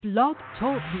Blog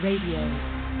Talk Radio.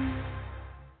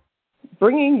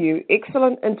 Bringing you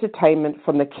excellent entertainment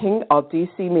from the King of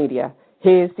DC Media.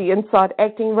 Here's the Inside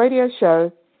Acting Radio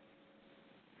Show.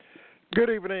 Good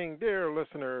evening, dear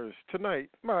listeners. Tonight,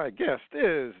 my guest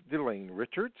is Delaine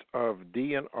Richards of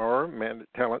D&R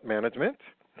Talent Management.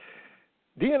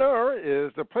 D&R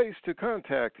is the place to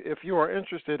contact if you are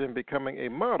interested in becoming a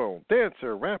model,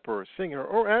 dancer, rapper, singer,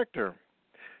 or actor.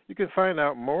 You can find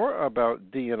out more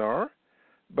about D&R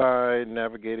by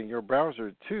navigating your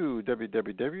browser to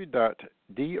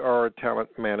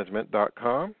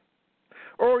www.drtalentmanagement.com,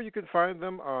 or you can find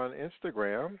them on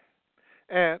Instagram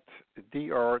at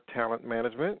DR Talent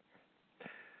Management,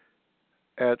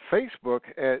 at Facebook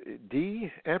at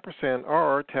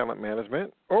D&R Talent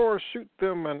Management, or shoot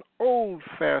them an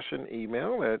old-fashioned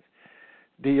email at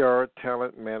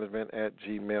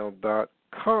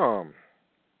drtalentmanagement@gmail.com.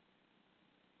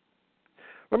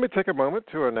 Let me take a moment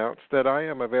to announce that I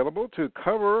am available to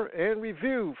cover and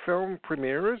review film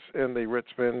premieres in the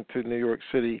Richmond to New York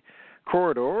City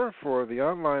corridor for the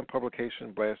online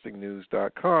publication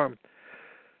blastingnews.com.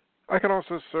 I can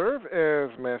also serve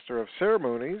as Master of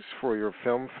Ceremonies for your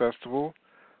film festival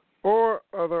or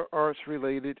other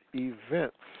arts-related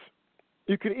events.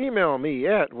 You can email me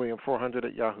at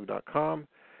william400@yahoo.com,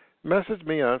 message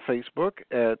me on Facebook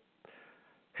at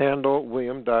handle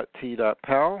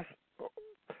william.t.powell,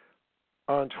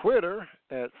 on Twitter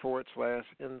at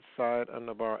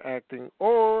 /inside_acting,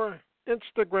 or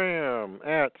Instagram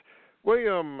at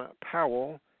William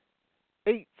Powell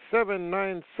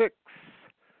 8796.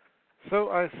 So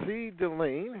I see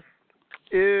Delaine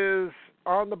is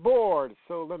on the board,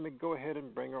 so let me go ahead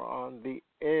and bring her on the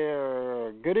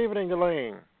air. Good evening,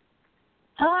 Delaine.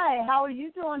 Hi, how are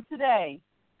you doing today?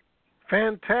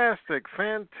 Fantastic.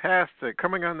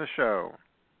 Coming on the show.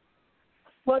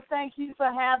 Well, thank you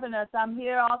for having us. I'm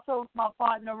here also with my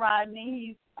partner, Rodney.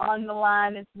 He's on the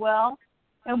line as well.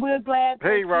 And we're glad that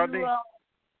Hey, Rodney.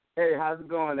 Hey, how's it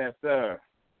going there, sir?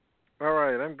 All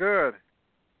right, I'm good.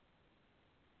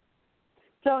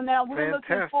 So now we're Fantastic.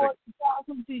 looking forward to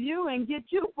talking to you and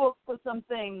get you booked for some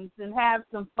things and have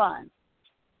some fun.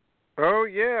 Oh,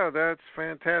 yeah, that's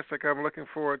fantastic. I'm looking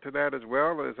forward to that as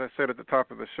well. As I said at the top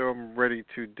of the show, I'm ready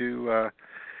to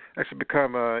actually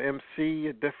become a MC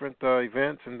at different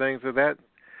events and things of that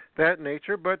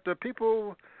nature. But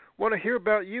people want to hear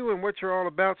about you and what you're all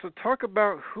about. So talk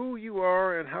about who you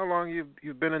are and how long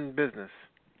you've been in business.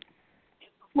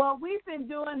 Well, we've been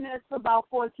doing this for about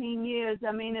 14 years.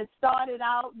 I mean, it started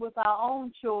out with our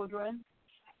own children,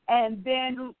 and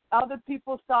then other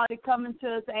people started coming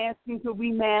to us asking could we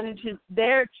manage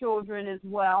their children as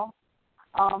well.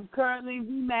 Currently,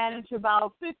 we manage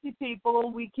about 50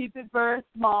 people. We keep it very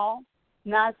small,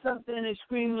 not something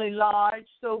extremely large,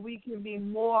 so we can be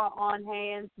more on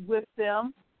hands with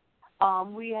them.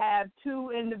 We have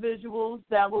 2 individuals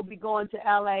that will be going to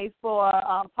L.A. for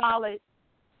pilot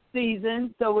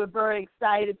season, so we're very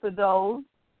excited for those.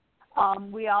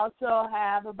 We also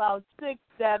have about 6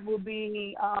 that will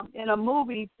be in a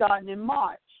movie starting in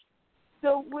March.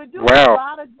 So we're doing a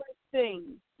lot of great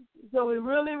things. So we're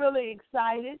really, really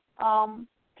excited.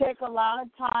 Take a lot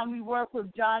of time. We work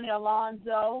with Johnny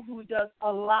Alonzo, who does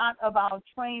a lot of our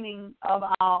training of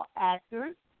our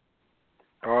actors.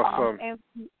 Awesome.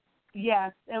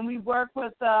 Yes, and we work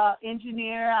with an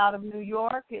engineer out of New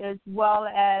York as well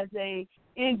as a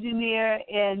engineer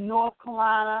in North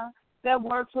Carolina that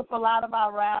works with a lot of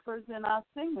our rappers and our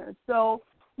singers. So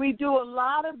we do a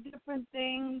lot of different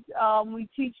things. We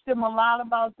teach them a lot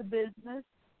about the business.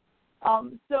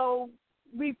 So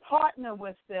we partner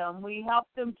with them. We help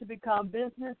them to become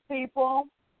business people.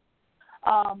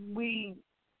 We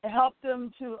help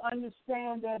them to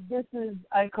understand that this is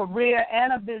a career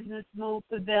and a business move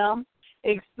for them,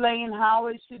 explain how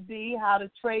it should be, how to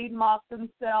trademark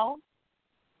themselves.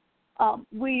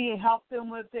 We help them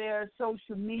with their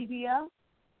social media,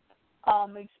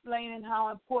 explaining how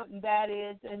important that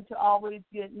is and to always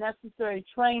get necessary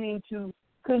training to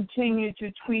continue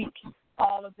to tweak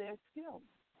all of their skills.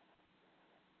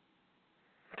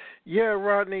 Yeah,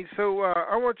 Rodney, so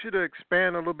I want you to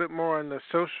expand a little bit more on the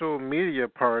social media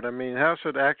part. I mean, how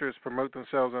should actors promote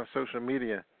themselves on social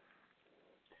media?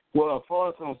 Well, for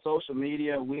us on social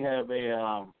media, we have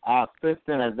our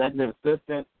executive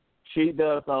assistant. She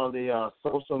does all the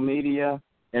social media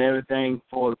and everything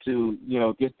to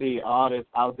get the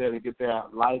artists out there to get their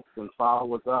likes and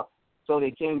followers up so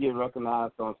they can get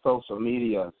recognized on social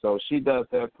media. So she does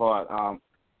that part.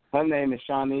 Her name is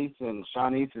Shanice, and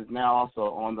Shanice is now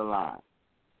also on the line.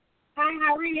 Hi,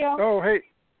 how are you?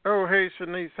 Oh, hey,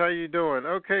 Shanice, how you doing?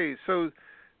 Okay, so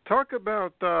talk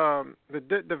about the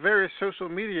various social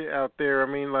media out there. I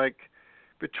mean, like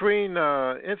between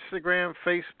Instagram,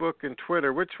 Facebook, and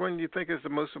Twitter, which one do you think is the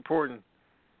most important?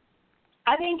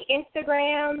 I think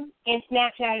Instagram and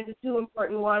Snapchat is the two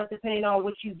important ones, depending on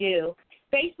what you do.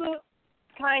 Facebook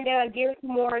kind of geared to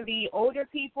more the older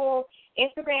people.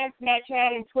 Instagram,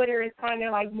 Snapchat, and Twitter is kind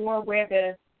of like more where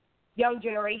the young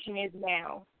generation is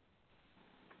now.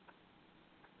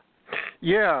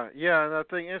 Yeah, and I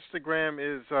think Instagram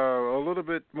is a little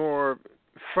bit more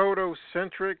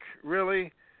photo-centric,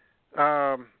 really.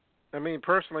 I mean,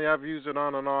 personally, I've used it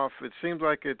on and off. It seems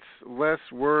like it's less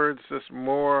words, just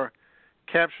more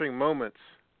capturing moments.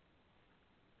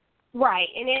 Right,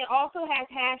 and it also has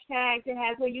hashtags.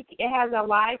 It has a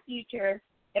live feature.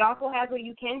 It also has where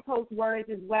you can post words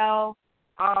as well.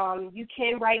 You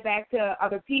can write back to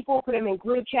other people, put them in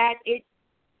group chat. It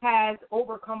has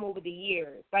overcome over the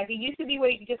years. Like it used to be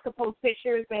where you just could post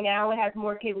pictures, but now it has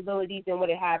more capabilities than what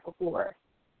it had before.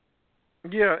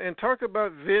 Yeah, and talk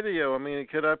about video. I mean,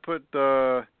 could I put,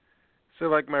 say,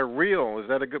 like my reel? Is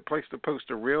that a good place to post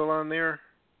a reel on there?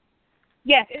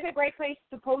 Yes, it's a great place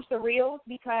to post the reels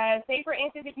because, say, for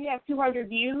instance, if you have 200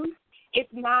 views,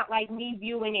 it's not like me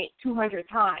viewing it 200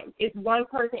 times. It's one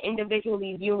person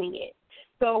individually viewing it.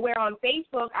 So where on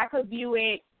Facebook, I could view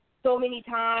it so many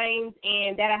times,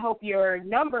 and that'll help your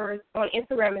numbers. On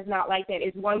Instagram, is not like that.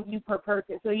 It's one view per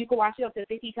person. So you can watch it up to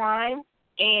 50 times,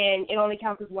 and it only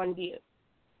counts as one view.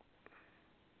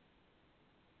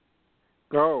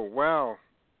 Oh, wow.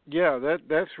 Yeah,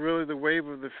 that's really the wave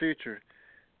of the future.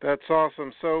 That's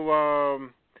awesome. So,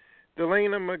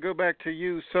 Delaine, I'm going to go back to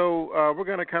you. So we're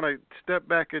going to kind of step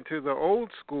back into the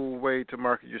old school way to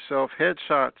market yourself,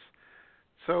 headshots.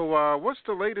 So what's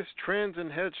the latest trends in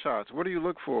headshots? What do you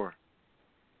look for?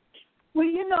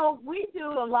 Well, we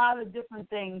do a lot of different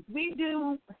things. We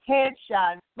do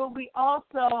headshots, but we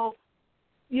also,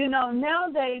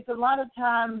 nowadays a lot of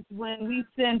times when we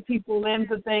send people in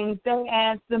for things, they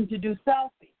ask them to do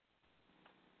selfies.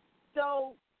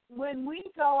 So when we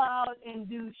go out and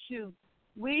do shoots,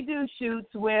 we do shoots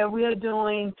where we're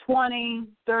doing 20,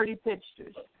 30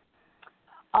 pictures.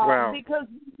 Wow. Because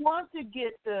we want to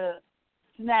get the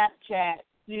Snapchat,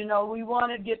 we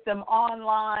want to get them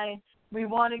online. We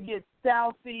want to get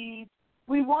selfies.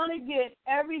 We want to get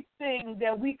everything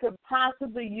that we could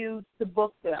possibly use to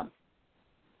book them.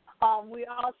 We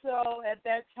also, at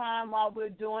that time while we're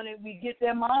doing it, we get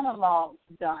their monologues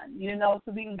done, so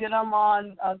we can get them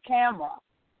on camera.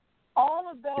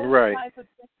 All of those types of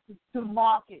things to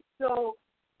market. So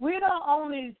we don't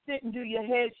only sit and do your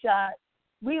headshot.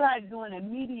 We like doing a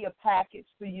media package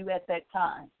for you at that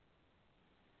time.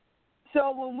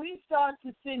 So when we start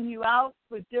to send you out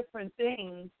for different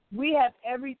things, we have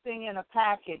everything in a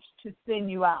package to send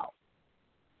you out.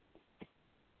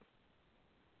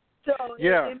 So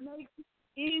it makes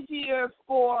it easier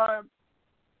for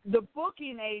the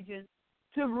booking agents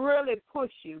to really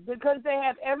push you because they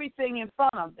have everything in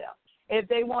front of them. If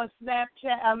they want a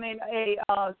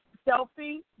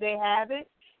selfie, they have it.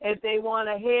 If they want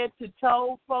a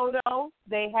head-to-toe photo,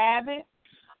 they have it.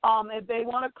 If they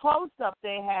want a close-up,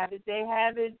 they have it. They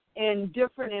have it in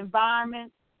different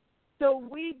environments. So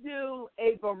we do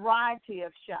a variety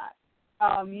of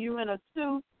shots. You in a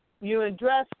suit, you in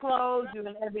dress clothes, you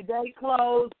in everyday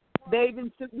clothes,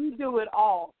 bathing suit. We do it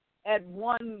all at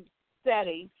one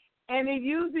setting. And it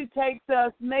usually takes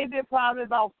us probably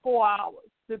about 4 hours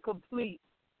to complete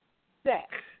that.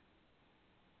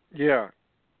 Yeah.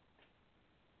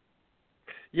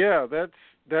 Yeah,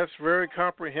 that's very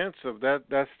comprehensive.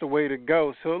 That's the way to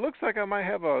go. So it looks like I might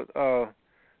have a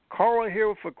caller here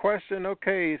with a question.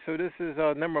 Okay, so this is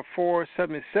number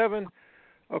 477.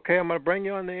 Okay, I'm going to bring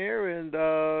you on the air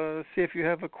and see if you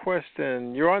have a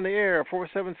question. You're on the air,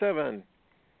 477.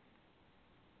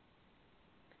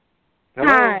 Hello?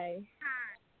 Hi.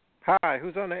 Hi,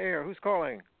 who's on the air? Who's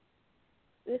calling?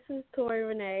 This is Tori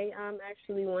Renee. I'm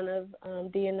actually one of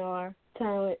DNR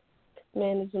Talent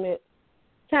Management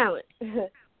Talent.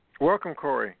 Welcome,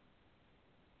 Corey.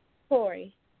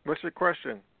 Tori. What's your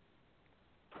question?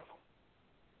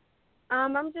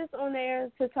 I'm just on there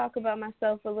to talk about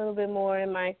myself a little bit more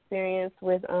and my experience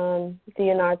with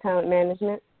DNR Talent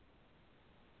Management.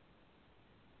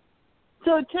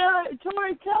 So,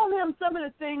 Tori, tell him some of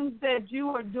the things that you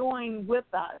are doing with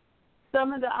us,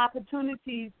 some of the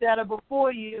opportunities that are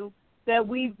before you that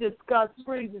we've discussed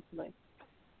previously.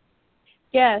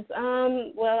 Yes.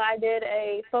 Well, I did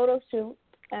a photo shoot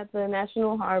at the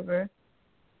National Harbor.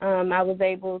 I was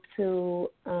able to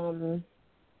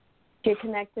get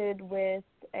connected with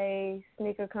a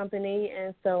sneaker company,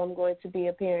 and so I'm going to be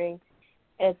appearing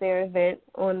at their event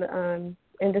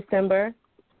in December.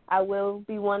 I will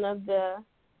be one of the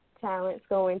talents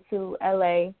going to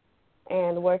LA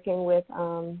and working with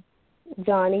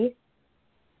Johnny.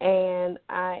 And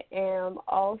I am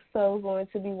also going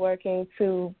to be working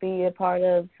to be a part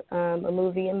of a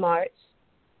movie in March.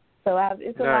 So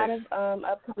it's a lot of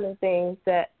upcoming things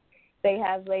that they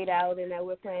have laid out and that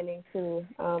we're planning to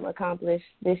accomplish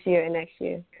this year and next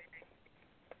year.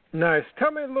 Nice.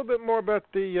 Tell me a little bit more about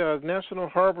the National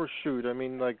Harbor shoot. I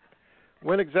mean, like,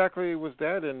 when exactly was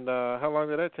that, and how long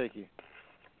did that take you?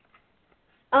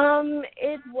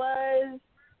 It was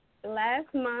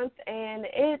last month, and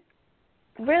it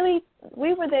really,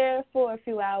 we were there for a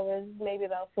few hours, maybe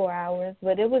about 4 hours,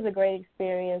 but it was a great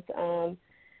experience.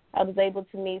 I was able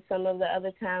to meet some of the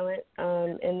other talent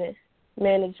in the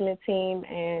management team,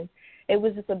 and it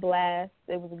was just a blast.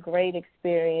 It was a great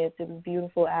experience. It was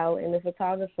beautiful out, and the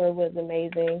photographer was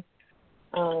amazing.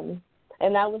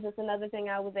 And that was just another thing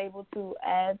I was able to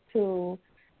add to,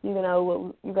 you know,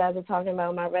 what you guys are talking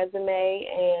about, my resume,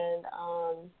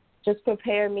 and just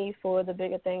prepare me for the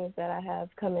bigger things that I have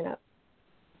coming up.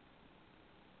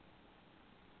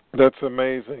 That's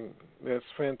amazing. That's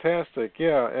fantastic.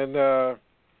 Yeah, and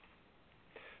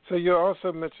so you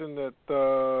also mentioned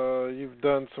that you've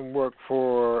done some work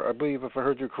for, I believe, if I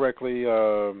heard you correctly,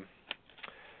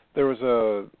 there was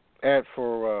a ad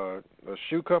for a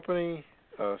shoe company,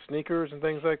 sneakers and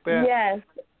things like that. Yes,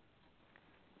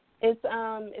 it's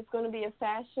going to be a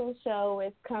fashion show.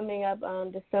 It's coming up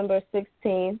on December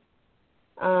 16th,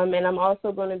 and I'm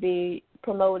also going to be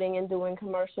promoting and doing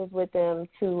commercials with them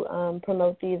to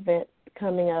promote the event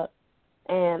coming up,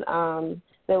 and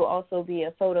there will also be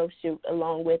a photo shoot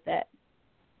along with that.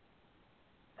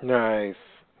 Nice.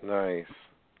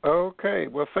 Okay,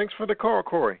 well, thanks for the call,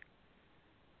 Corey.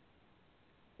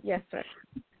 Yes, sir.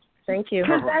 Thank you.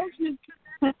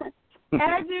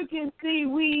 As you can see,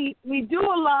 we do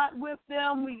a lot with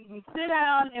them. We sit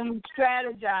down and we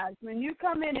strategize. When you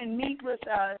come in and meet with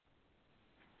us,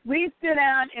 we sit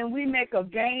down and we make a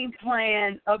game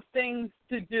plan of things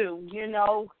to do, you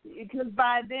know, because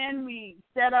by then we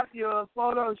set up your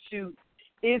photo shoot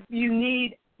if you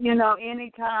need, you know,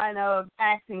 any kind of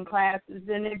acting classes.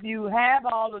 And if you have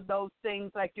all of those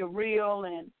things like your reel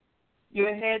and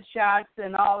your headshots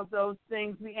and all of those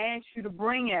things, we ask you to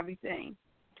bring everything.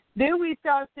 Then we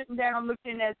start sitting down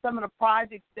looking at some of the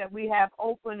projects that we have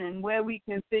open and where we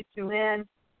can fit you in.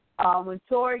 When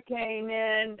Tori came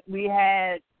in, we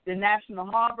had the National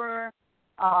Harbor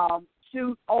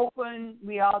shoot open.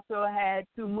 We also had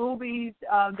 2 movies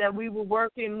that we were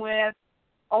working with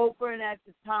open at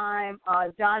the time.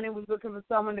 Johnny was looking for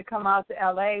someone to come out to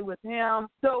L.A. with him.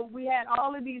 So we had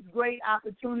all of these great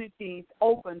opportunities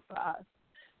open for us.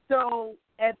 So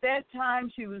at that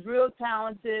time, she was real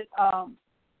talented,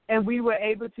 and we were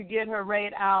able to get her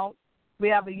right out. We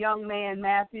have a young man,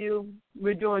 Matthew.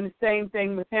 We're doing the same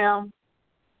thing with him.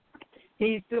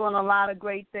 He's doing a lot of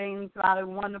great things, a lot of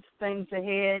wonderful things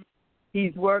ahead.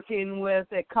 He's working with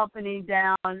a company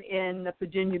down in the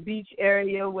Virginia Beach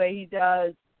area where he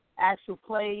does actual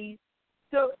plays.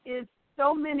 So it's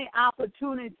so many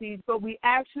opportunities, but we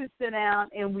actually sit down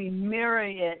and we mirror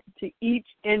it to each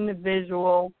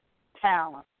individual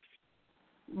talent.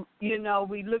 You know,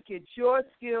 we look at your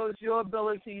skills, your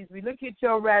abilities. We look at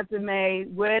your resume.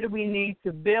 Where do we need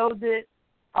to build it?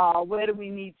 Where do we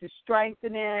need to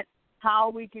strengthen it?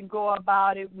 How we can go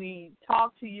about it. We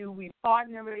talk to you. We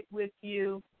partner with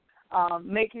you,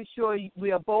 making sure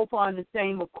we are both on the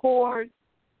same accord,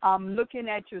 looking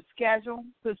at your schedule.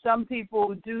 So some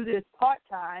people do this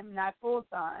part-time, not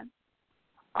full-time.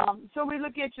 So we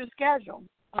look at your schedule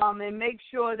and make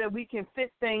sure that we can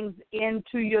fit things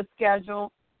into your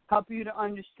schedule, help you to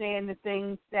understand the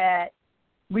things that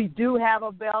we do have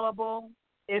available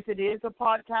if it is a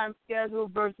part-time schedule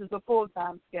versus a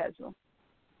full-time schedule.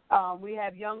 We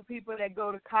have young people that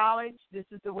go to college. This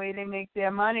is the way they make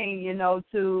their money, you know,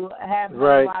 to have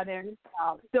money while they're in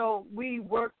college. So we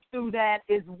work through that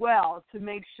as well to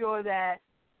make sure that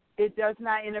it does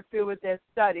not interfere with their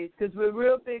studies, because we're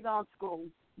real big on school.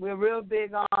 We're real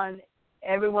big on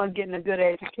everyone getting a good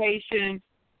education,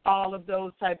 all of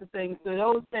those type of things. So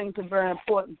those things are very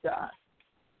important to us.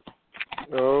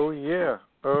 Oh, yeah.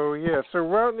 So,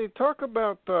 Rodney, talk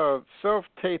about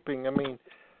self-taping. I mean,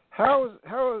 how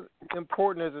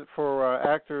important is it for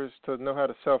actors to know how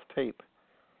to self-tape?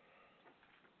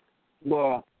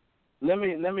 Well, let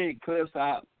me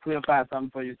clarify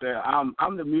something for you, sir.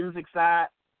 I'm the music side.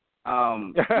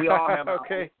 We all have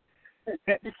okay.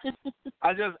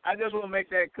 I just want to make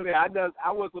that clear.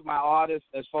 I work with my artists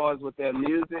as far as with their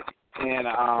music and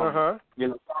you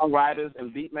know, songwriters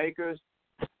and beat makers.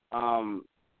 Well,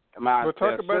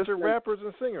 talk about your rappers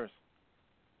and singers.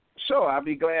 Sure, I'll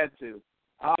be glad to.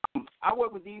 I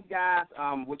work with these guys,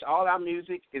 which all our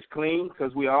music is clean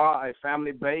because we are a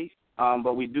family base,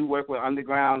 but we do work with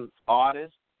underground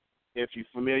artists, if you're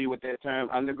familiar with that term,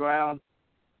 underground.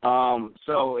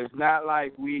 So it's not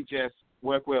like we just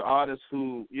work with artists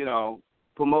who,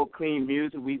 promote clean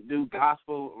music. We do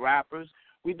gospel rappers.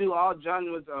 We do all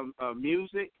genres of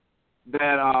music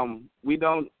that we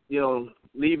don't,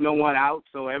 leave no one out,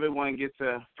 so everyone gets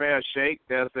a fair shake.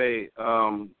 There's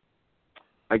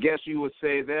I guess you would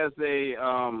say there's a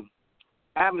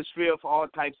atmosphere for all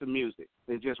types of music.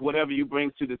 It's just whatever you bring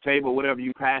to the table, whatever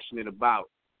you're passionate about.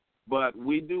 But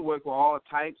we do work with all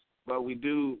types, but we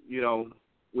do,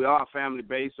 we are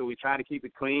family-based, so we try to keep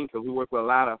it clean because we work with a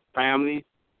lot of families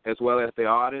as well as the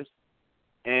artists.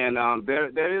 And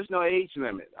there is no age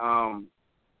limit.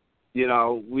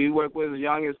 We work with as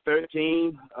young as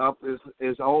 13 up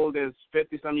as old as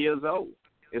 50-some years old.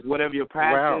 It's whatever your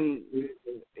passion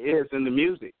is in the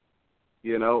music,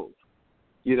 Then,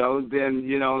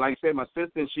 like I said, my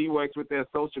sister, she works with their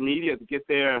social media to get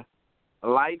their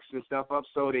likes and stuff up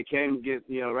so they can get,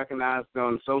 recognized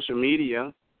on social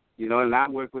media, and I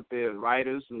work with the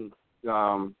writers and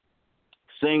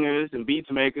singers and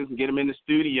beats makers and get them in the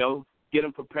studio, get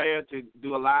them prepared to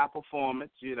do a live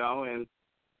performance,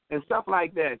 and stuff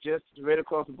like that. Just right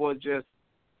across the board, just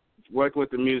working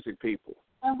with the music people.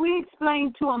 And we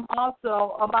explained to them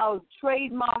also about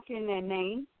trademarking their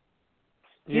name.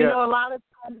 Yeah. A lot of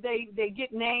times they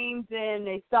get names and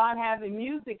they start having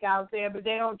music out there, but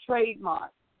they don't trademark.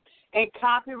 And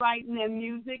copyrighting their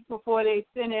music before they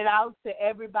send it out to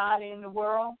everybody in the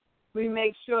world, we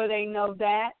make sure they know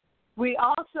that. We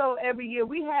also, every year,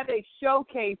 we have a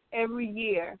showcase every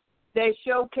year. They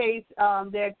showcase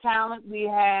their talent. We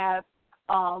have,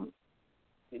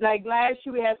 like last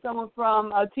year, we had someone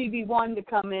from TV1 to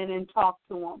come in and talk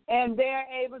to them. And they're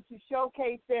able to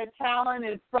showcase their talent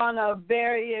in front of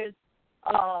various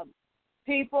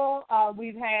people.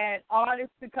 We've had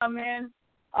artists to come in,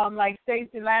 like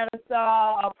Stacey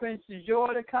Lattisaw or Prince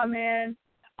DeJour to come in,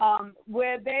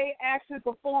 where they actually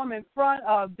perform in front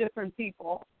of different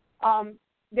people.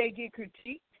 They get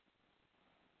critiqued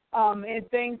and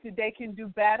things that they can do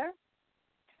better.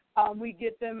 We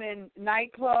get them in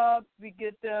nightclubs. We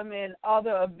get them in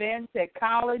other events at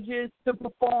colleges to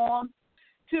perform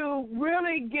to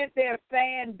really get their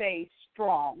fan base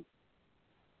strong.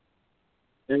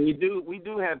 And we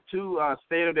do have two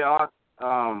state-of-the-art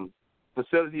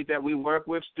facilities that we work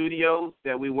with, studios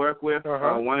that we work with,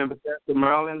 one in Bethesda,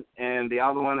 Maryland, and the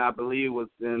other one, I believe, was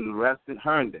in Reston,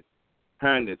 Herndon.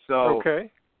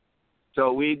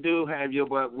 So we do have you,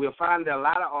 but we'll find that a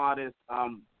lot of artists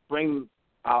bring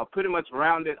pretty much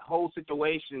rounded whole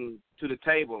situation to the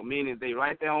table, meaning they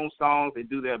write their own songs, they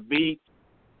do their beats,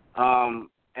 and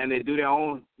they do their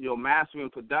own, mastering,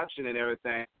 production, and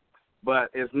everything.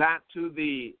 But it's not to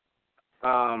the,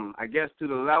 to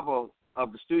the level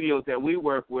of the studios that we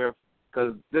work with,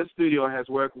 because this studio has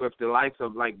worked with the likes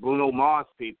of like Bruno Mars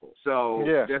people. So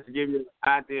just to give you an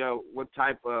idea of what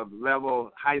type of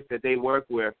level height that they work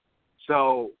with.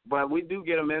 So, but we do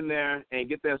get them in there and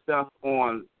get their stuff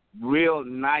on real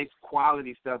nice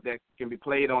quality stuff that can be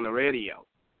played on the radio.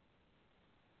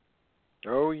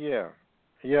 Oh, yeah.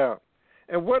 Yeah.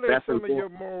 And what are some of your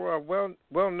more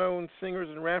well-known singers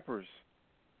and rappers?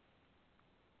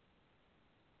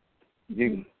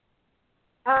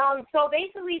 So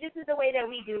basically, this is the way that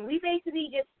we do. We basically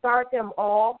just start them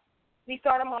all. We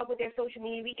start them off with their social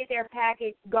media. We get their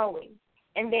package going.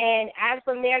 And then as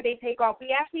from there, they take off.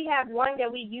 We actually have one that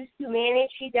we used to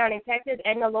manage. She's down in Texas,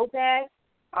 Edna Lopez.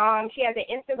 She has an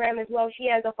Instagram as well. She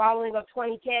has a following of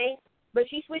 20K. But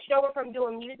she switched over from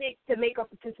doing music to makeup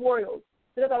tutorials.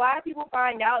 Because a lot of people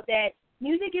find out that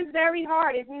music is very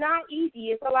hard. It's not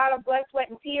easy. It's a lot of blood, sweat,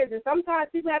 and tears. And sometimes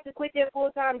people have to quit their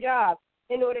full-time job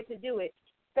in order to do it.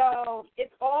 So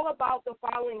it's all about the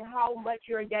following, how much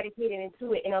you're dedicated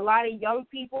into it. And a lot of young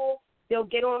people, they'll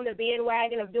get on the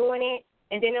bandwagon of doing it,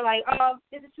 and then they're like, oh,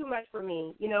 this is too much for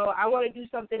me. I want to do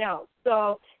something else.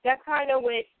 So that's kind of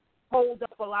what holds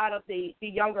up a lot of the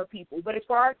younger people. But as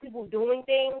far as people doing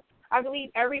things, I believe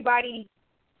everybody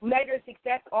measures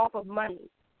success off of money.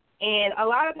 And a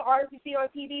lot of the artists you see on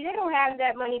TV, they don't have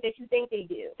that money that you think they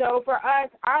do. So for us,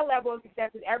 our level of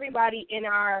success is everybody in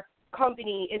our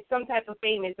company is some type of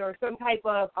famous or some type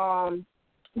of,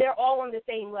 they're all on the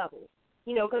same level,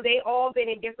 because they all been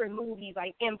in different movies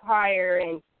like Empire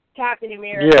and Captain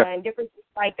America and different things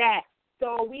like that.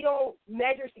 So we don't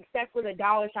measure success with a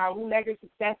dollar sign. We measure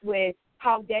success with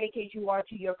how dedicated you are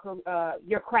to your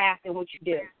craft and what you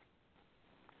do.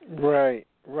 Right.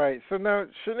 So now,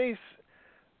 Shanice,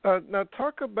 Now,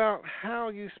 talk about how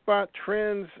you spot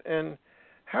trends and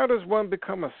how does one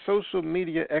become a social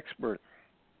media expert?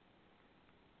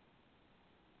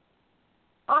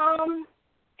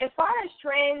 As far as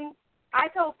trends, I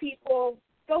tell people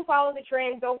don't follow the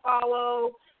trends, don't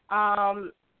follow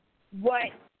what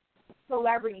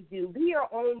celebrities do. Be your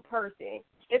own person.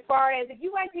 As far as if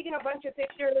you like taking a bunch of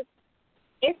pictures,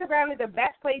 Instagram is the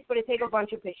best place for to take a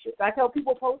bunch of pictures. I tell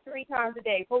people post 3 times a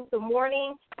day. Post the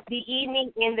morning, the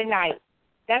evening, and the night.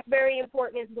 That's very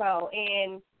important as well.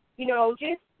 And,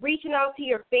 just reaching out to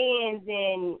your fans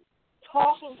and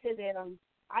talking to them,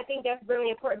 I think that's really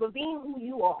important. But being who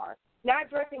you are, not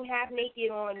dressing half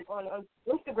naked on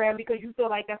Instagram because you feel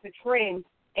like that's a trend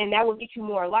and that will get you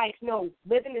more likes. No,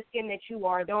 live in the skin that you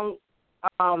are. Don't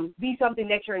be something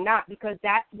that you're not, because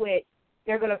that's what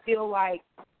they're going to feel like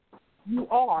you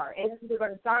are, and that's what they're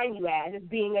going to sign you as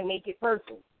being a naked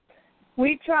person.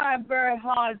 We try very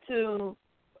hard to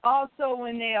also,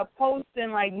 when they are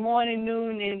posting like morning,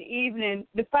 noon, and evening,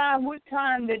 define what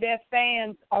time that their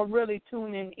fans are really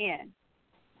tuning in.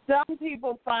 Some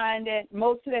people find that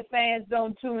most of their fans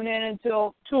don't tune in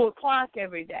until 2 o'clock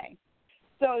every day.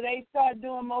 So they start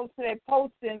doing most of their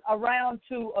posting around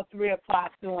 2 or 3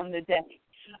 o'clock during the day.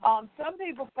 Some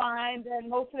people find that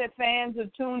most of their fans are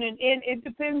tuning in. It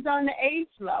depends on the age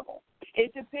level.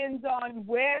 It depends on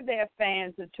where their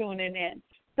fans are tuning in.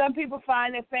 Some people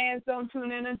find that fans don't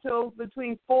tune in until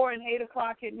between 4 and 8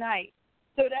 o'clock at night.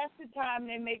 So that's the time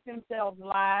they make themselves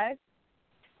live.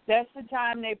 That's the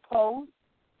time they post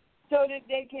so that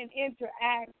they can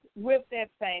interact with their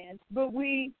fans. But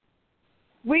we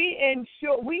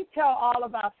tell all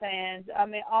of our fans,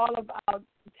 all of our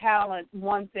talent,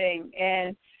 one thing,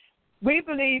 and we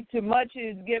believe too much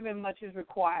is given, much is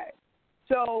required.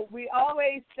 So we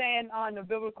always stand on the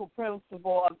biblical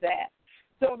principle of that.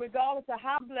 So regardless of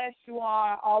how blessed you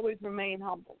are, always remain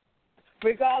humble.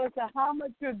 Regardless of how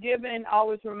much you're given,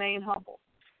 always remain humble.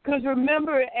 Because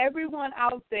remember, everyone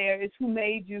out there is who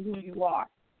made you who you are.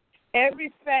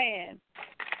 Every fan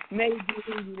made you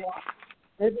who you are.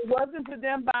 If it wasn't for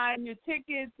them buying your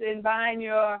tickets and buying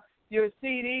your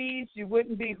CDs, you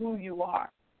wouldn't be who you are.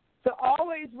 So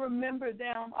always remember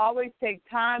them, always take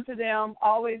time for them,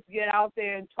 always get out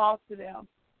there and talk to them.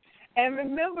 And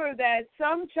remember that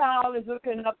some child is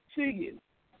looking up to you.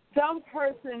 Some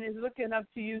person is looking up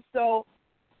to you. So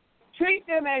treat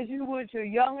them as you would your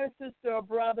younger sister or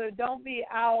brother. Don't be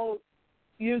out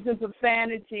using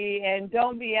profanity, and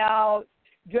don't be out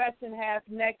dressing half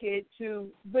naked,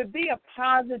 but be a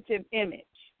positive image.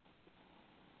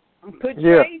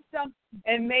 Portray something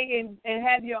and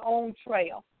have your own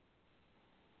trail.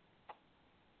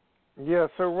 Yeah,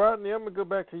 so Rodney, I'm going to go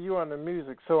back to you on the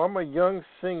music. So I'm a young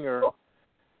singer.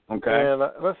 Okay. And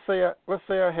let's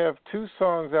say I have 2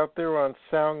 songs out there on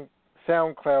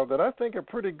SoundCloud that I think are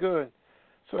pretty good.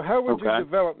 So how would you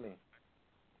develop me?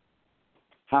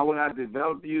 How would I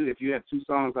develop you if you have 2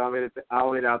 songs already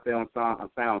out there on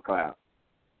SoundCloud?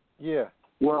 Yeah.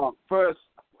 Well, first,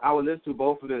 I would listen to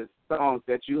both of the songs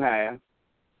that you have,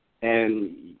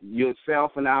 and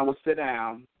yourself and I will sit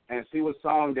down and see what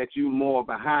song that you're more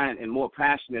behind and more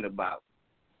passionate about.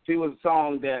 See what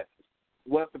song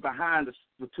what's behind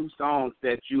the 2 songs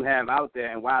that you have out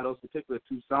there, and why those particular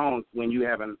 2 songs when you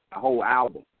have a whole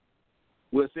album.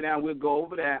 We'll sit down, we'll go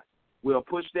over that. We'll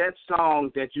push that song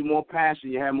that you're more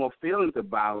passionate, you have more feelings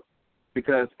about,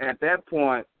 because at that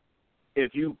point,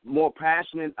 if you're more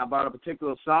passionate about a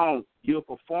particular song, you'll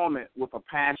perform it with a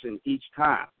passion each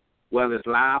time. Whether it's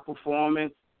live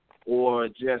performance or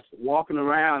just walking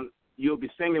around, you'll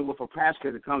be singing with a passion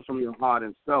because it comes from your heart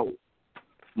and soul.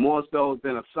 More so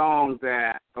than a song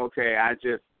that, I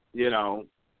just,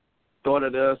 thought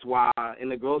of this while in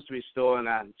the grocery store and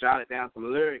I jotted down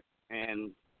some lyrics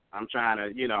and I'm trying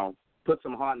to, put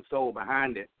some heart and soul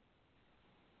behind it.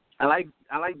 I like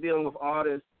dealing with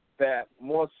artists that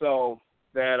more so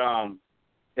that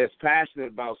is passionate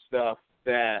about stuff,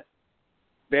 that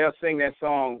they'll sing that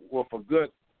song with a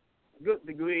good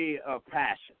degree of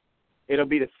passion. It'll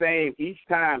be the same each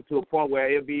time to a point where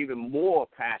it'll be even more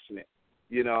passionate.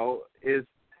 If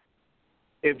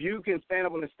you can stand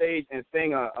up on the stage and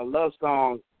sing a love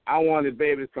song, I want to be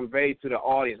able to convey to the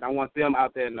audience. I want them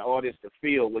out there in the audience to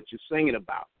feel what you're singing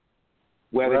about.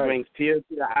 Whether it brings tears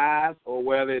to their eyes, or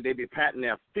whether they be patting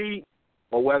their feet,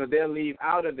 or whether they'll leave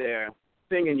out of there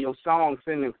singing your song,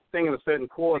 singing a certain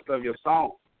chorus of your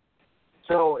song.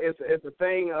 So it's a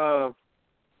thing of,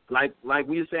 like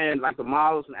we were saying, like the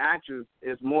models and actors,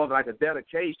 it's more of like a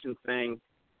dedication thing,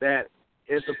 that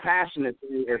it's a passionate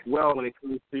thing as well when it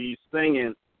comes to you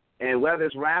singing, and whether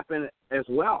it's rapping as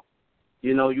well.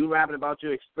 You know, you rapping about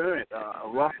your experience, a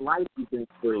rough life you've been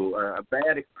through, or a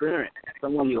bad experience,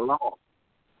 someone you lost.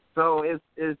 So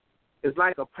it's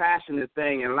like a passionate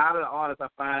thing, and a lot of the artists I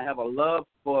find have a love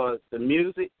for the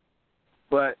music,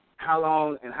 but how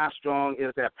long and how strong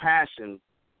is their passion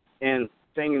in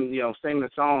singing the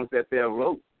songs that they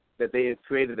wrote, that they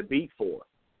created the beat for.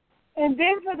 And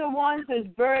then for the ones that's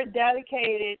very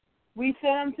dedicated, we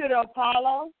send them to the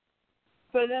Apollo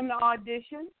for them to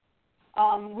audition.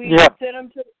 We send them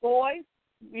to The Voice.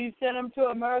 We send them to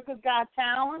America's Got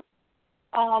Talent.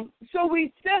 So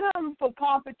we send them for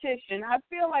competition. I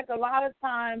feel like a lot of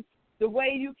times the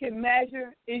way you can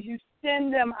measure is you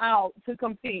send them out to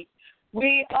compete.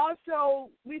 We send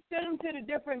them to the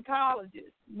different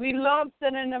colleges. We love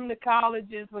sending them to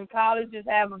colleges when colleges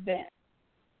have events,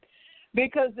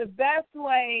 because the best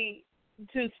way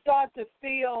to start to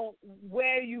feel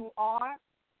where you are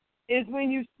is when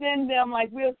you send them, like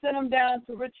we'll send them down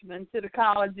to Richmond to the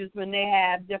colleges when they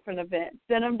have different events,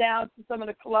 send them down to some of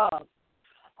the clubs.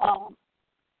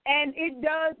 And it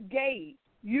does gauge.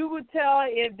 You would tell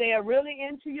if they are really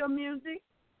into your music,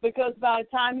 because by the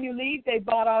time you leave, they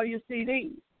bought all your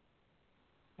CDs.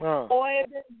 Oh. Or if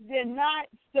they're not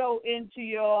so into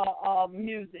your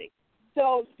music.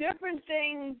 So different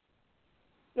things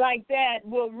like that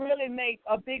will really make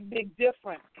a big, big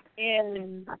difference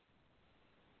in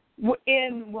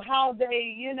how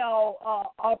they,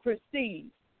 are perceived.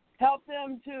 Help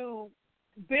them to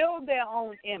build their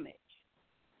own image.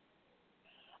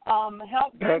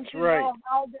 Help them to know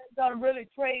how they're going to really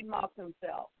trademark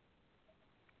themselves.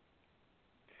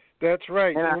 That's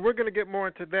right. And we're going to get more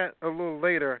into that a little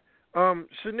later.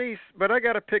 Shanice, but I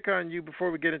got to pick on you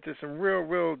before we get into some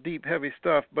real deep, heavy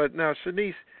stuff. But now,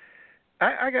 Shanice,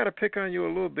 I got to pick on you a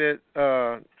little bit.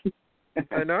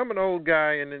 I know I'm an old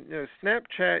guy, and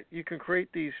Snapchat, you can create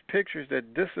these pictures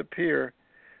that disappear.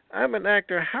 I'm an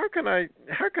actor. How can I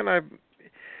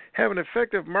have an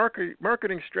effective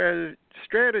marketing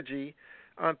strategy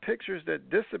on pictures that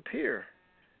disappear?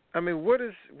 I mean,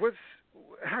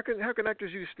 how can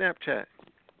actors use Snapchat?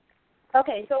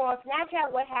 Okay, so on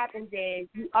Snapchat, what happens is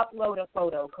you upload a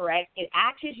photo, correct? It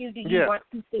asks you, do you want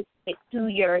to stick it to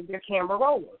your camera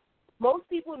roller? Most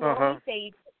people normally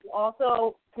say,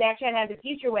 also, Snapchat has a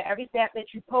feature where every snap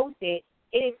that you posted,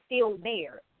 it is still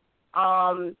there.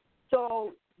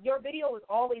 So your video is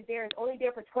always there. It's only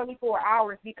there for 24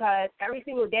 hours because every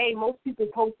single day, most people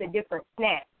post a different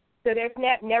snap. So their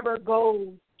snap never goes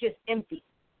just empty.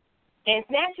 And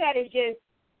Snapchat is just,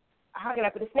 how can I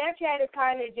put it? Snapchat is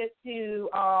kind of just to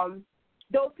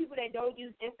those people that don't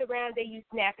use Instagram, they use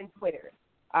Snap and Twitter.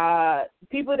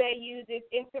 People that use this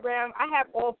Instagram, I have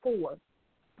all four.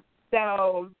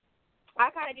 So I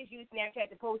kind of just use Snapchat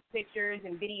to post pictures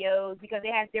and videos because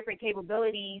it has different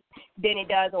capabilities than it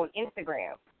does on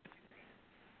Instagram.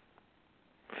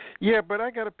 Yeah, but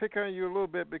I got to pick on you a little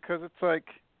bit because it's like,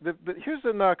 here's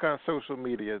the knock on social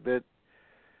media that,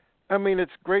 I mean,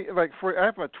 it's great. Like, I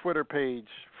have a Twitter page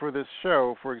for this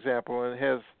show, for example, and it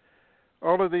has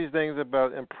all of these things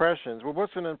about impressions. Well,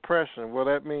 what's an impression? Well,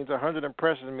 that means 100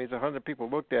 impressions means 100 people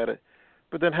looked at it.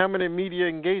 But then how many media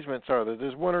engagements are there?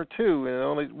 There's one or two, and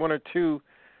only one or two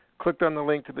clicked on the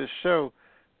link to this show.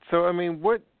 So, I mean,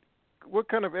 what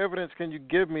kind of evidence can you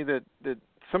give me that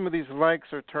some of these likes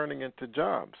are turning into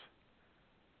jobs?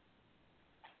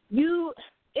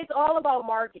 It's all about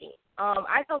marketing.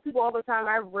 I tell people all the time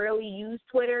I rarely use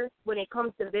Twitter when it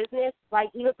comes to business. Like,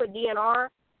 even for DNR,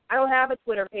 I don't have a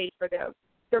Twitter page for them.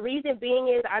 The reason being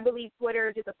is I believe Twitter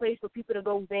is just a place for people to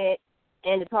go vent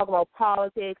and to talk about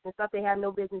politics and stuff they have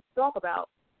no business to talk about.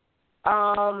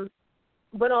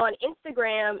 But on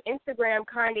Instagram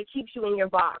kind of keeps you in your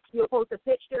box. You'll post a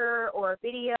picture or a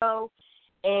video,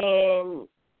 and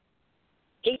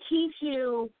it keeps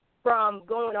you from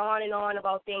going on and on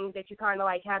about things that you kind of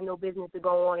like have no business to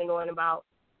go on and on about.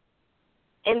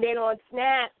 And then on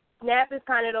Snap is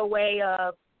kind of the way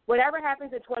of whatever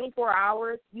happens in 24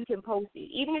 hours, you can post it.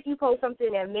 Even if you post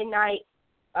something at midnight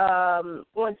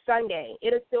on Sunday,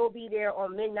 it'll still be there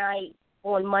on midnight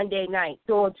on Monday night,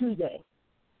 so on Tuesday.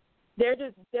 They're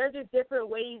just different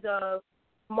ways of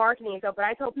marketing and stuff. But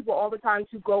I tell people all the time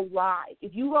to go live.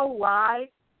 If you go live,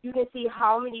 you can see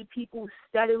how many people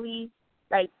steadily,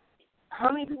 like, how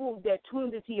many people that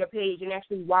tunes into your page and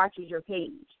actually watches your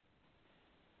page.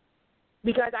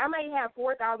 Because I might have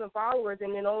 4,000 followers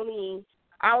and then I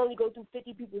only go through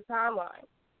 50 people's timeline.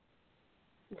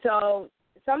 So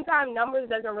sometimes numbers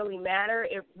doesn't really matter.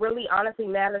 It really honestly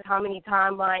matters how many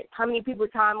people's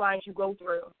timelines you go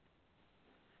through.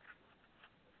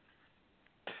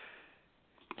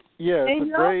 Yeah,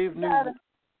 it's a brave new.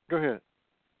 Go ahead.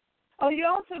 Oh, you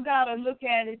also got to look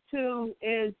at it, too,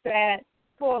 is that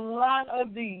for a lot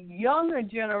of the younger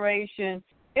generation,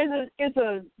 it's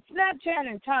a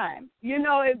Snapchatting time. You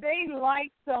know, if they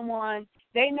like someone,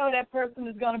 they know that person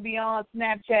is going to be on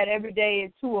Snapchat every day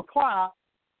at 2 o'clock.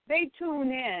 They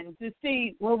tune in to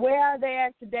see, well, where are they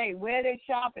at today? Where are they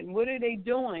shopping? What are they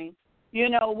doing? You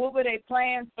know, what were their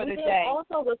plans for the day?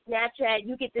 Also with Snapchat,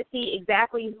 you get to see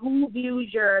exactly who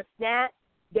views your Snap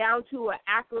down to an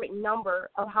accurate number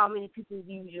of how many people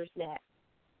view your Snap.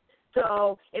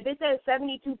 So if it says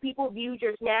 72 people viewed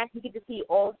your Snap, you get to see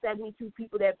all 72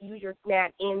 people that viewed your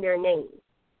Snap and their names.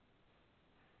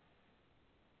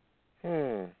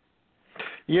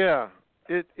 Yeah,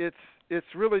 it's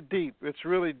really deep. It's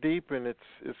really deep, and it's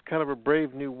kind of a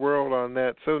brave new world on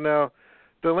that. So now,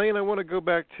 Delaine, I want to go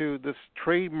back to this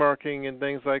trademarking and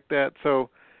things like that. So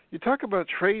you talk about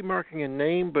trademarking a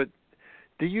name, but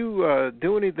do you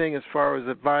do anything as far as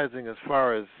advising, as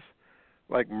far as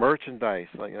like merchandise,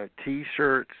 like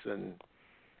T-shirts and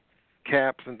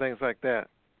caps and things like that?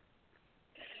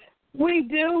 We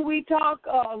do. We talk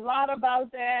a lot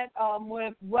about that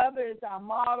with whether it's our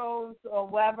models or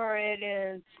whether it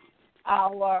is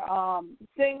our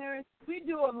singers. We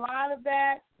do a lot of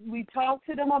that. We talk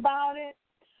to them about it.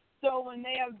 So when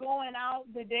they are going out,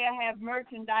 that they have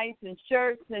merchandise and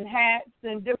shirts and hats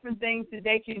and different things that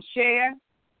they can share.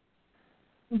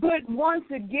 But once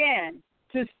again,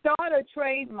 to start a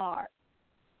trademark,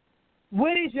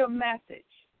 what is your message?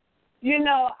 You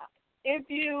know, if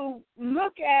you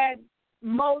look at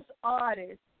most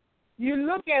artists, you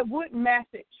look at what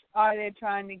message are they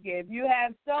trying to give. You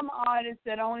have some artists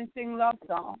that only sing love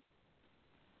songs.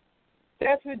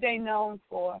 That's what they're known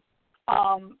for.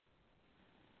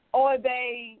 Or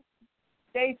they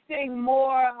sing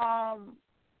more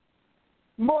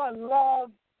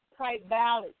love type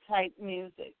ballad type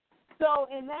music. So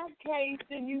in that case,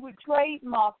 then you would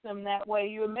trademark them that way.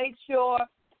 You would make sure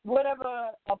whatever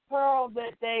apparel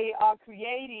that they are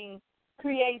creating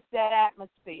creates that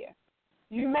atmosphere.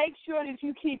 You make sure that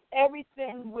you keep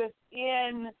everything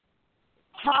within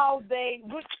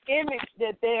which image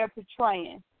that they're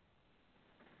portraying.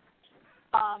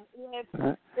 If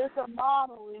it's a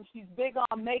model and she's big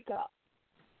on makeup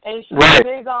and she's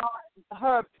big on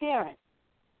her appearance,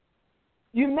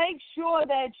 you make sure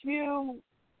that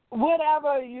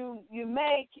whatever you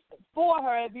make for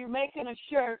her, if you're making a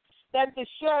shirt, that the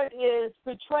shirt is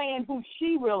portraying who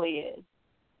she really is.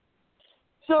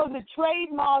 So the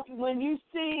trademark, when you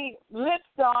see lips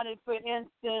on it, for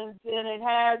instance, and it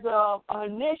has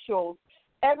initials,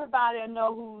 everybody will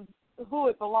know who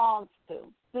it belongs to.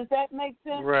 Does that make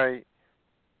sense? Right.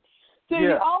 So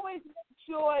you always make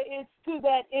sure it's to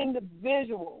that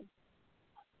individual.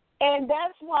 And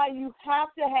that's why you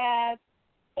have to have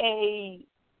a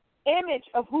image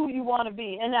of who you want to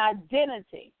be, an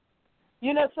identity.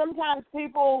 You know, sometimes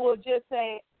people will just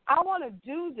say, I want to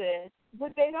do this,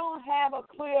 but they don't have a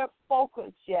clear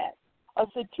focus yet, a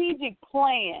strategic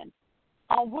plan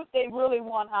on what they really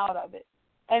want out of it.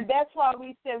 And that's why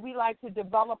we said we like to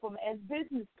develop them as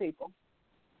business people.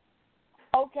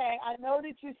 Okay, I know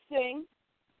that you sing.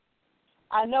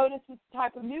 I know this is the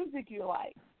type of music you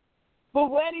like. But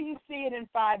where do you see it in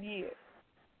 5 years?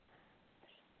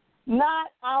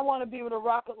 Not, I want to be with a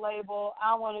record label,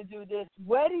 I want to do this.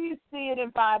 Where do you see it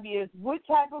in 5 years? What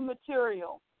type of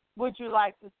material would you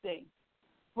like to see?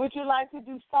 Would you like to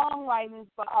do songwriting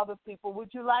for other people?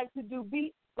 Would you like to do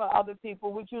beats for other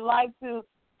people? Would you like to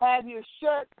have your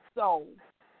shirt sold?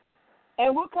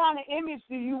 And what kind of image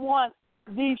do you want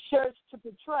these shirts to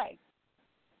portray?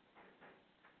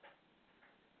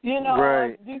 You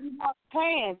know, do you want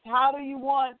pants? How do you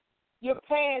want your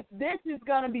pants? This is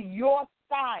going to be your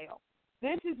style.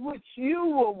 This is what you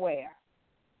will wear.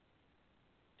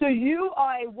 So you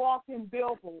are a walking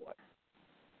billboard.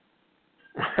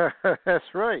 That's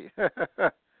right. So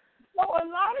a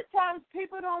lot of times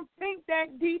people don't think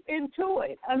that deep into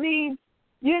it. I mean,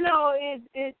 you know,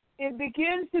 it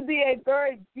begins to be a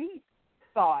very deep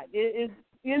thought.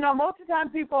 You know, most of the time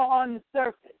people are on the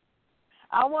surface.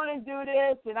 I want to do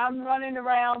this, and I'm running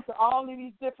around to all of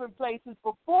these different places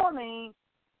performing,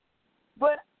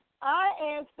 but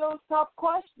I ask those tough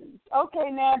questions. Okay,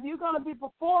 now if you're going to be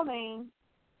performing,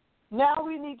 now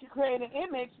we need to create an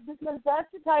image because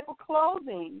that's the type of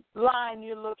clothing line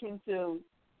you're looking to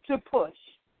push.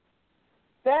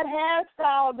 That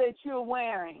hairstyle that you're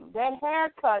wearing, that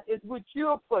haircut is what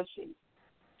you're pushing.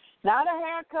 Not a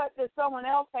haircut that someone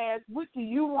else has. What do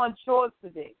you want yours to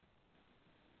be?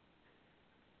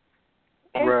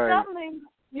 It's something,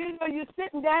 you know, you're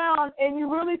sitting down and you're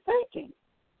really thinking,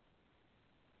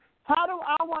 how do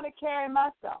I want to carry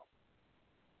myself?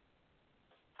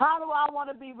 How do I want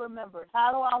to be remembered?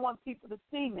 How do I want people to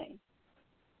see me?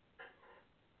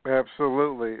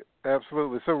 Absolutely.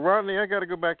 So, Rodney, I got to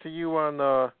go back to you on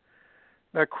now.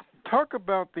 Talk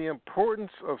about the importance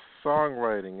of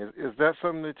songwriting. Is that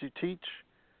something that you teach?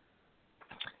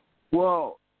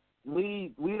 Well,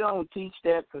 we don't teach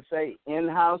that per se in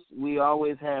house. We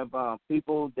always have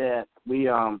people that we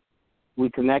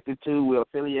connected to, we're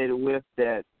affiliated with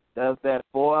that does that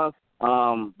for us. But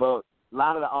a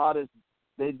lot of the artists,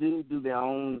 they do their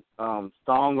own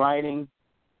songwriting,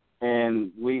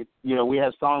 and we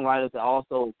have songwriters that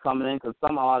also come in, because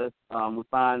some artists we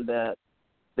find that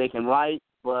they can write,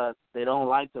 but they don't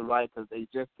like to write because they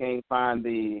just can't find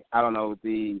the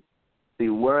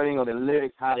wording or the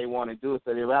lyrics how they want to do it,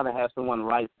 so they'd rather have someone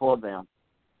write for them.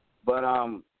 But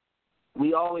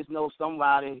we always know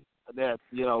somebody that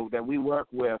that we work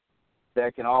with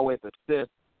that can always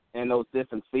assist in those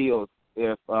different fields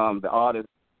if the artist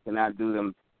cannot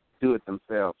do it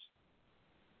themselves.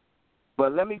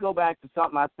 But let me go back to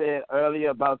something I said earlier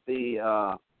about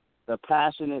the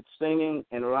passionate singing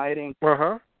and writing.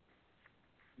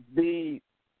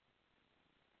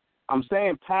 I'm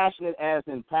saying passionate as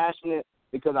in passionate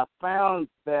because I found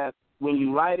that when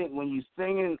you write it, when you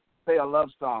singing, say a love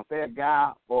song, say a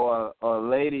guy or a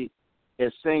lady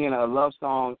is singing a love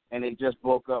song and they just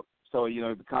broke up, so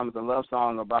it becomes a love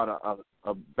song about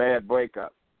a bad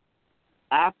breakup.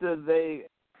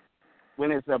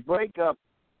 When it's a breakup,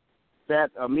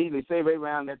 that immediately, say right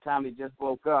around that time they just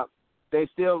broke up, they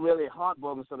still really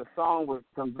heartbroken, so the song would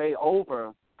convey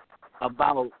over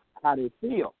about how they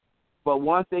feel. But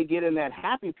once they get in that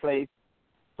happy place,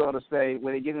 so to say,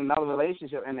 when they get in another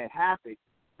relationship and they're happy,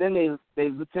 then they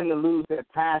tend to lose their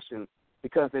passion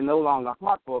because they're no longer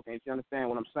heartbroken, if you understand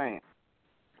what I'm saying.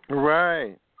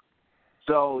 Right.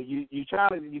 So you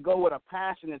go with a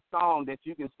passionate song that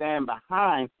you can stand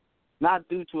behind, not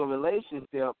due to a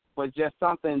relationship, but just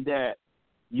something that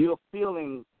you're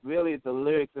feeling really the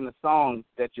lyrics in the song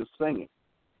that you're singing.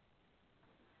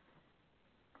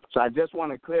 So I just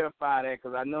want to clarify that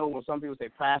because I know when some people say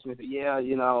passionate,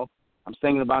 I'm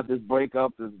singing about this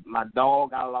breakup, my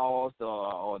dog I lost,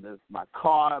 or my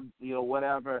car,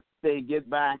 whatever. They get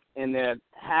back in their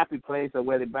happy place or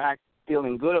where they're back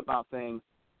feeling good about things.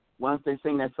 Once they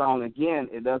sing that song again,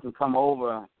 it doesn't come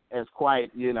over as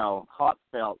quite,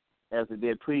 heartfelt as it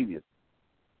did previous.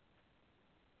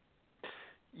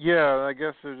 Yeah, I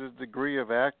guess there's a degree of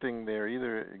acting there,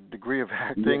 either a degree of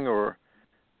acting or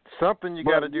something you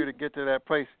got to do to get to that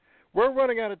place. We're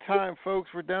running out of time,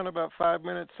 folks. We're down about 5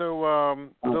 minutes. So,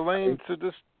 Delaine, so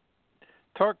just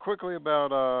talk quickly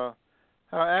about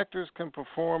how actors can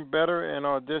perform better in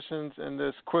auditions, and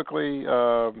this quickly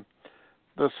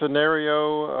the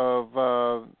scenario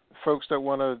of folks that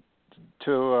want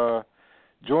to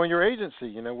join your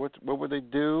agency. What would they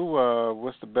do?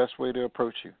 What's the best way to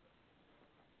approach you?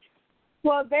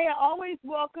 Well, they are always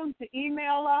welcome to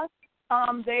email us.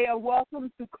 They are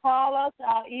welcome to call us.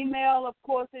 Our email, of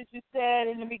course, as you said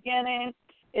in the beginning,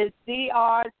 is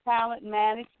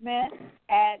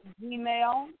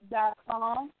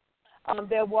drtalentmanagement@gmail.com.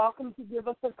 They're welcome to give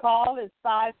us a call. It's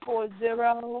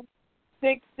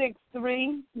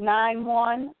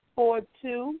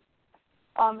 540-663-9142.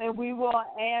 And we will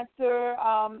answer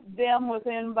them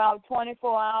within about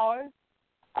 24 hours.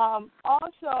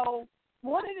 Also,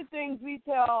 one of the things we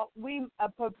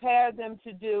prepare them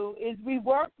to do is we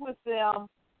work with them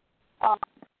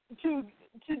to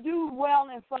do well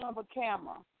in front of a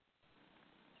camera.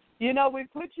 We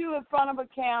put you in front of a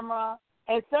camera,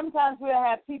 and sometimes we'll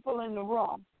have people in the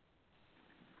room.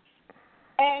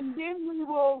 And then we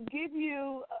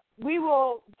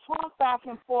will talk back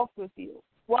and forth with you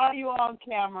while you're on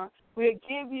camera. We'll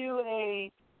give you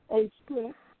a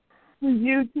script for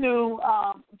you to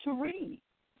read.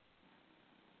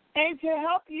 And to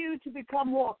help you to become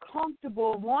more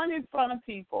comfortable, 1, in front of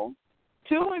people,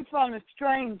 2, in front of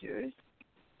strangers,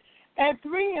 and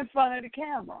 3, in front of the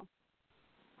camera.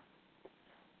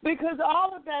 Because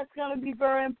all of that's going to be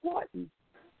very important.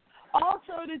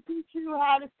 Also to teach you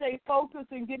how to stay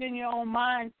focused and get in your own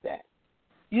mindset.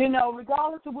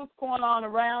 Regardless of what's going on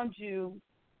around you,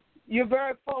 you're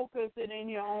very focused and in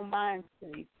your own mind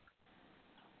state.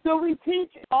 So we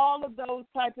teach all of those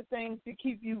types of things to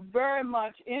keep you very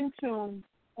much in tune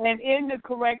and in the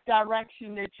correct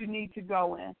direction that you need to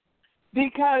go in.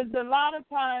 Because a lot of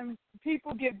times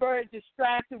people get very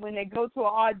distracted when they go to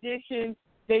an audition.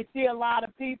 They see a lot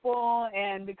of people,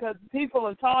 and because people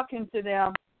are talking to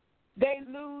them, they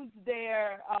lose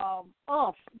their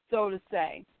oomph, so to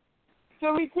say.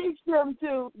 So we teach them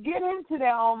to get into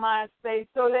their own mind space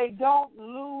so they don't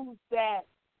lose that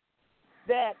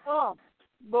oomph.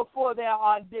 before their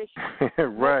audition.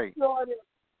 Right.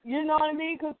 You know what I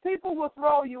mean? Because people will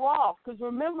throw you off. Because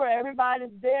remember, everybody's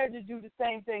there to do the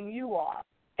same thing you are.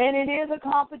 And it is a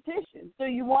competition. So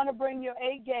you want to bring your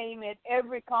A game at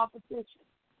every competition.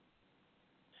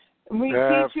 We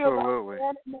teach you about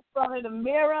standing in front of the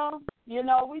mirror. You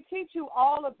know, we teach you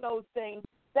all of those things.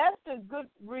 That's the good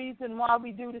reason why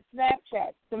we do the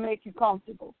Snapchat, to make you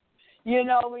comfortable. You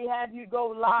know, we have you go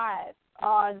live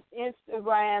on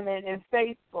Instagram and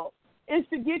Facebook. It's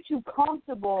to get you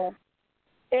comfortable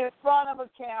in front of a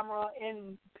camera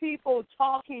and people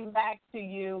talking back to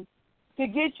you, to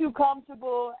get you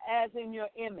comfortable as in your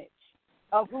image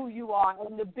of who you are,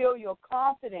 and to build your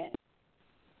confidence,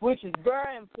 which is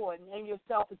very important, and your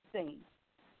self-esteem.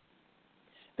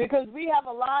 Because we have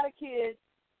a lot of kids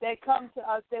that come to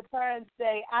us, their parents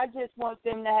say, I just want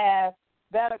them to have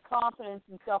better confidence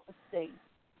and self-esteem.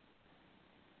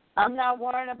 I'm not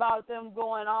worrying about them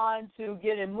going on to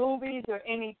get in movies or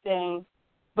anything,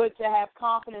 but to have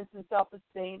confidence and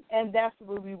self-esteem, and that's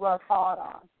what we work hard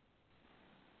on.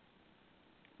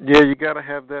 Yeah, you got to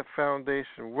have that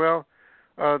foundation. Well,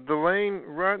 Delaine,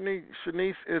 Rodney,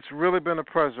 Shanice, it's really been a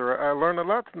pleasure. I learned a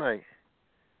lot tonight.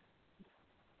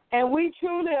 And we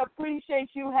truly appreciate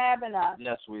you having us.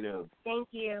 Yes, we do. Thank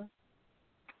you.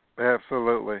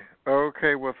 Absolutely.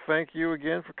 Okay, well, thank you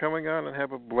again for coming on, and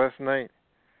have a blessed night.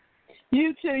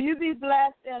 You too. You be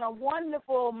blessed, and a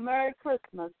wonderful Merry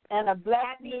Christmas and a blessed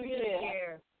Happy New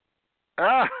Year.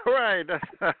 All right.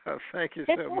 Thank you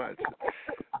so much.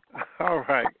 All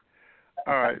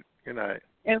right. Good night.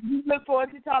 And we look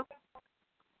forward to talking.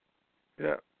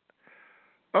 Yeah.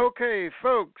 Okay,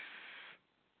 folks,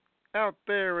 out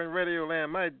there in Radio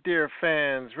Land, my dear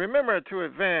fans, remember to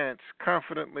advance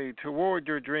confidently toward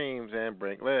your dreams and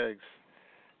break legs.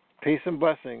 Peace and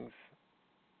blessings.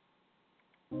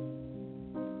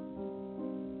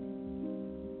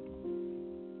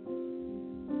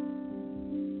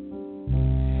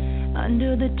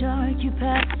 Under the dark you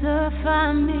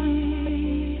pacify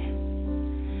me.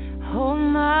 Hold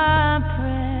my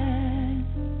breath.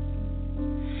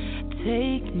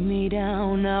 Take me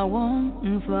down, I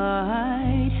won't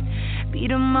fight.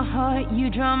 Beat of my heart, you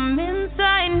drum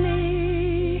inside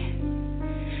me.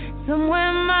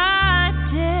 Somewhere my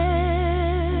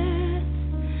death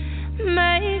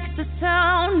makes a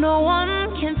sound no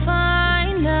one can find.